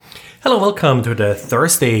Hello, welcome to the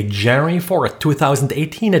Thursday, January 4th,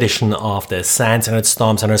 2018 edition of the SANS Internet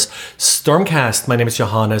Storm Center's StormCast. My name is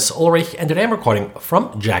Johannes Ulrich and today I'm recording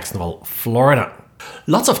from Jacksonville, Florida.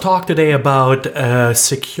 Lots of talk today about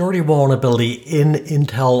security vulnerability in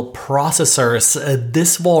Intel processors.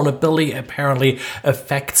 This vulnerability apparently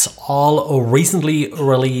affects all recently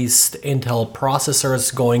released Intel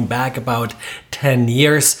processors going back about 10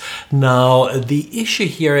 years. Now, the issue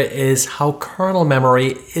here is how kernel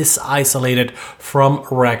memory is isolated from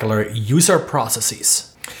regular user processes.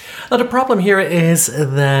 Now, the problem here is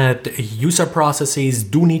that user processes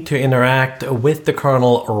do need to interact with the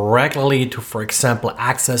kernel regularly to, for example,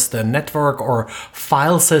 access the network or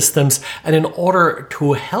file systems. And in order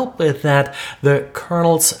to help with that, the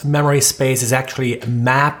kernel's memory space is actually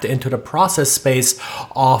mapped into the process space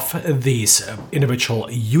of these individual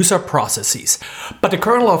user processes. But the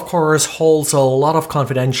kernel, of course, holds a lot of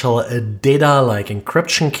confidential data like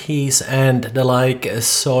encryption keys and the like.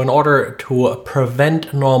 So in order to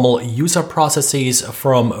prevent normal user processes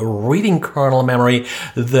from reading kernel memory,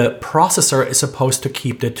 the processor is supposed to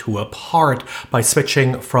keep the two apart by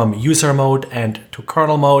switching from user mode and to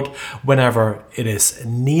kernel mode whenever it is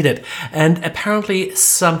needed. And apparently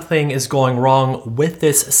something is going wrong with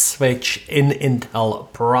this switch in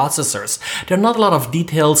Intel processors. There are not a lot of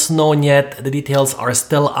details known yet. The details are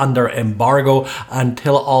still under embargo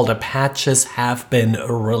until all the patches have been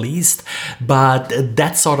released. But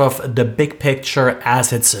that's sort of the big picture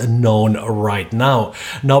as it's known right now.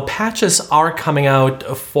 Now, patches are coming out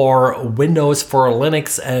for Windows, for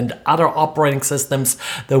Linux, and other operating systems.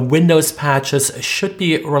 The Windows patches should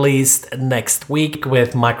be released next week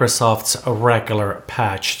with Microsoft's regular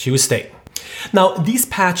Patch Tuesday. Now, these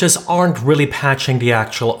patches aren't really patching the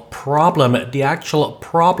actual problem. The actual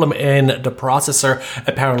problem in the processor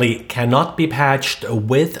apparently cannot be patched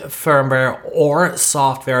with firmware or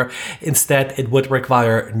software. Instead, it would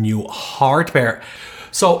require new hardware.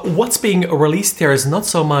 So what's being released here is not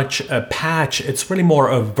so much a patch, it's really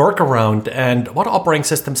more a workaround. And what operating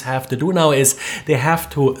systems have to do now is they have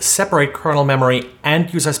to separate kernel memory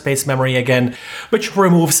and user space memory again, which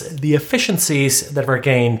removes the efficiencies that were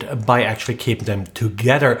gained by actually keeping them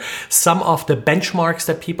together. Some of the benchmarks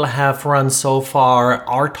that people have run so far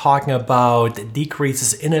are talking about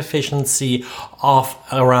decreases in efficiency of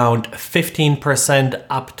around 15%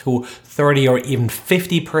 up to 30 or even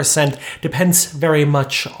 50%, depends very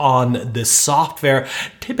much on the software.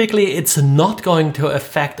 Typically, it's not going to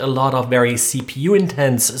affect a lot of very CPU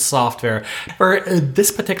intense software. Where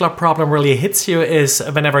this particular problem really hits you is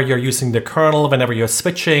whenever you're using the kernel, whenever you're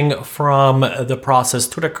switching from the process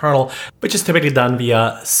to the kernel, which is typically done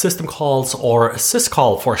via system calls or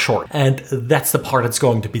syscall for short. And that's the part that's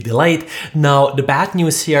going to be delayed. Now, the bad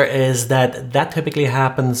news here is that that typically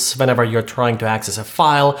happens whenever you're trying to access a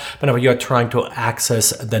file, whenever you're trying to access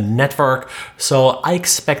the network. So I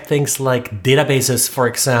expect things like databases, for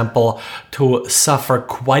example, to suffer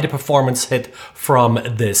quite a performance hit from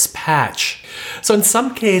this patch. So in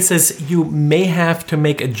some cases, you may have to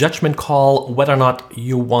make a judgment call whether or not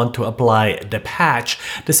you want to apply the patch.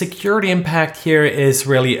 The security impact here is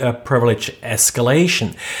really a privilege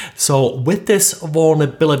escalation. So with this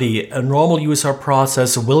vulnerability, a normal user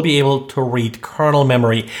process will be able to read kernel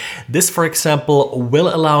memory. This, for example,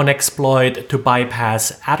 will allow an exploit to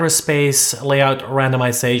bypass address space layout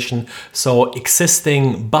randomization. So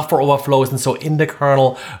existing buffer overflows and so in the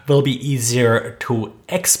kernel will be easier to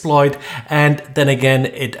exploit. And then again,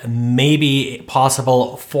 it may be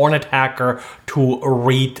possible for an attacker to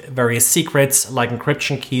read various secrets like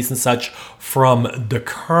encryption keys and such from the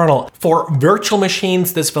kernel. For virtual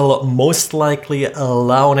machines, this will most likely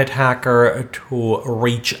allow an attacker to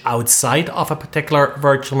reach outside of a particular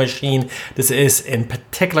virtual machine. This is in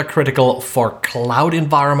particular critical for cloud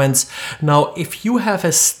environments. Now, if you have a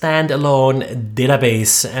standalone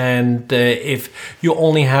database and if you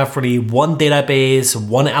only have really one database,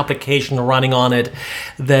 one application running on it,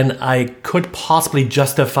 then I could possibly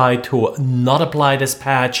justify to not apply this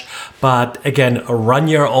patch. But again, run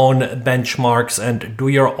your own benchmarks and do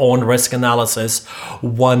your own risk analysis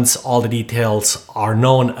once all the details are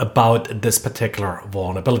known about this particular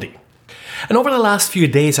vulnerability. And over the last few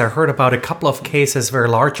days, I heard about a couple of cases where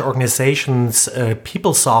large organizations,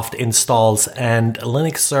 PeopleSoft installs and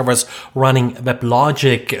Linux servers running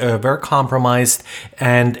WebLogic were compromised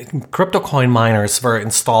and crypto coin miners were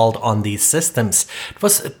installed on these systems. It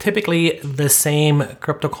was typically the same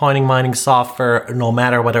crypto coining mining software, no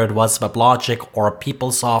matter whether it was WebLogic or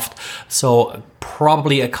PeopleSoft. So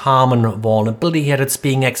probably a common vulnerability here that's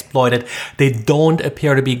being exploited. They don't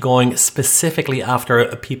appear to be going specifically after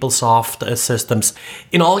PeopleSoft systems.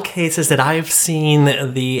 In all cases that I've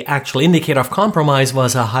seen, the actual indicator of compromise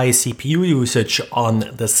was a high CPU usage on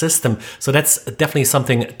the system. So that's definitely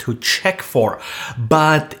something to check for.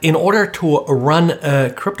 But in order to run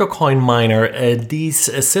a crypto coin miner, these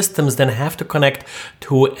systems then have to connect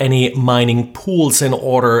to any mining pools in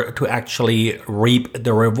order to actually reap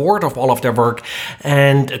the reward of all of their work.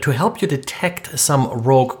 And to help you detect some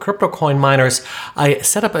rogue crypto coin miners, I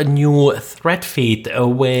set up a new thread feed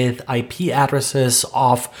with IP addresses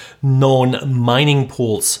of known mining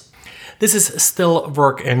pools. This is still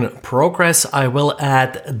work in progress. I will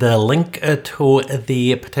add the link to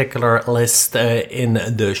the particular list in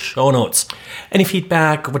the show notes. Any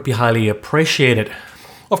feedback would be highly appreciated.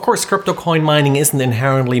 Of course, crypto coin mining isn't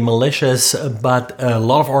inherently malicious, but a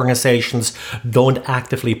lot of organizations don't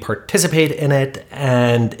actively participate in it,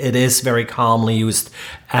 and it is very commonly used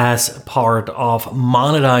as part of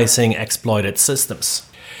monetizing exploited systems.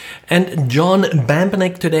 And John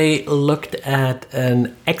Bambenek today looked at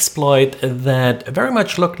an exploit that very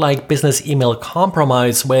much looked like business email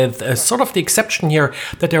compromise, with sort of the exception here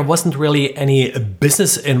that there wasn't really any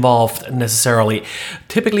business involved necessarily.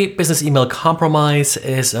 Typically, business email compromise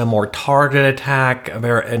is a more targeted attack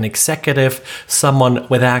where an executive, someone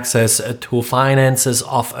with access to finances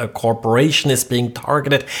of a corporation, is being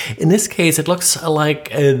targeted. In this case, it looks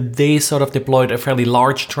like they sort of deployed a fairly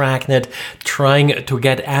large dragnet trying to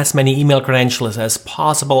get as many email credentials as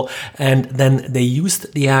possible, and then they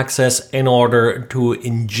used the access in order to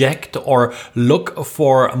inject or look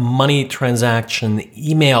for money transaction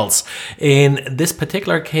emails. In this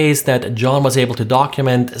particular case that John was able to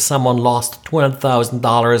document, someone lost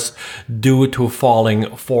 $200,000 due to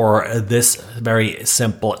falling for this very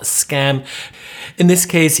simple scam. In this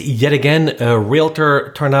case, yet again, a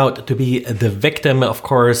realtor turned out to be the victim. Of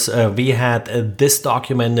course, we had this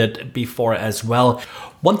documented before as well.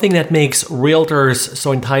 One thing that makes realtors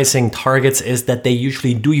so enticing targets is that they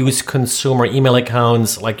usually do use consumer email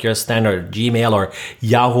accounts like your standard Gmail or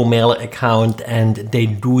Yahoo Mail account, and they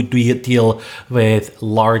do deal with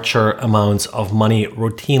larger amounts of money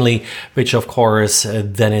routinely, which of course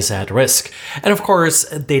then is at risk. And of course,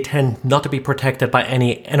 they tend not to be protected by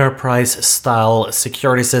any enterprise-style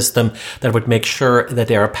security system that would make sure that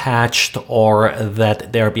they are patched or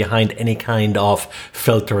that they're behind any kind of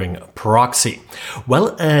filtering proxy.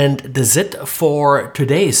 Well, and that's it for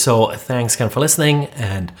today. So thanks again for listening,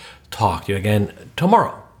 and talk to you again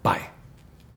tomorrow.